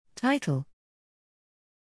Title: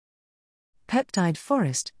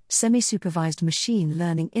 PeptideForest, Semisupervised Machine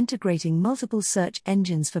Learning Integrating Multiple Search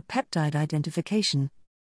Engines for Peptide Identification.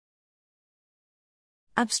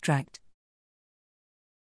 Abstract: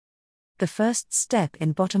 The first step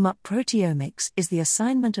in bottom-up proteomics is the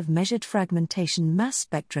assignment of measured fragmentation mass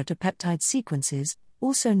spectra to peptide sequences,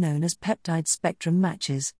 also known as peptide spectrum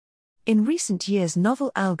matches. In recent years,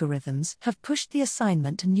 novel algorithms have pushed the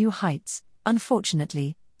assignment to new heights.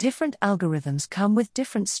 Unfortunately, different algorithms come with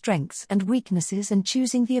different strengths and weaknesses, and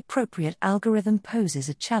choosing the appropriate algorithm poses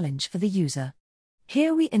a challenge for the user.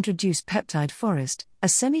 Here we introduce PeptideForest, a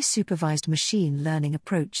semi-supervised machine learning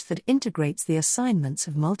approach that integrates the assignments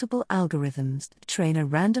of multiple algorithms to train a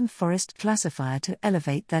random forest classifier to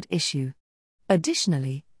elevate that issue.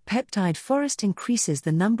 Additionally, PeptideForest increases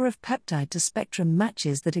the number of peptide-to-spectrum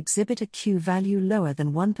matches that exhibit a Q value lower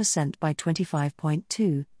than 1% by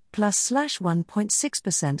 25.2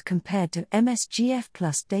 +/1.6% compared to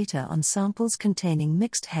MSGF+ data on samples containing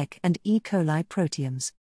mixed HEC and E. coli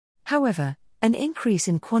proteomes. However, an increase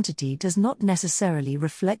in quantity does not necessarily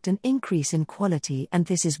reflect an increase in quality, and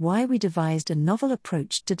this is why we devised a novel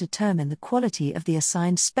approach to determine the quality of the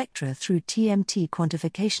assigned spectra through TMT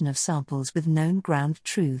quantification of samples with known ground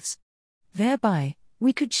truths. Thereby,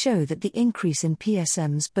 we could show that the increase in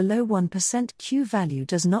PSMs below 1% Q value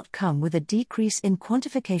does not come with a decrease in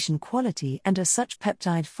quantification quality, and as such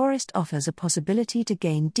PeptideForest offers a possibility to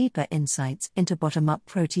gain deeper insights into bottom-up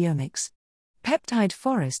proteomics.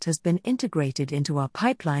 PeptideForest has been integrated into our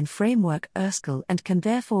pipeline framework ERSCL and can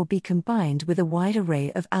therefore be combined with a wide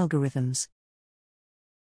array of algorithms.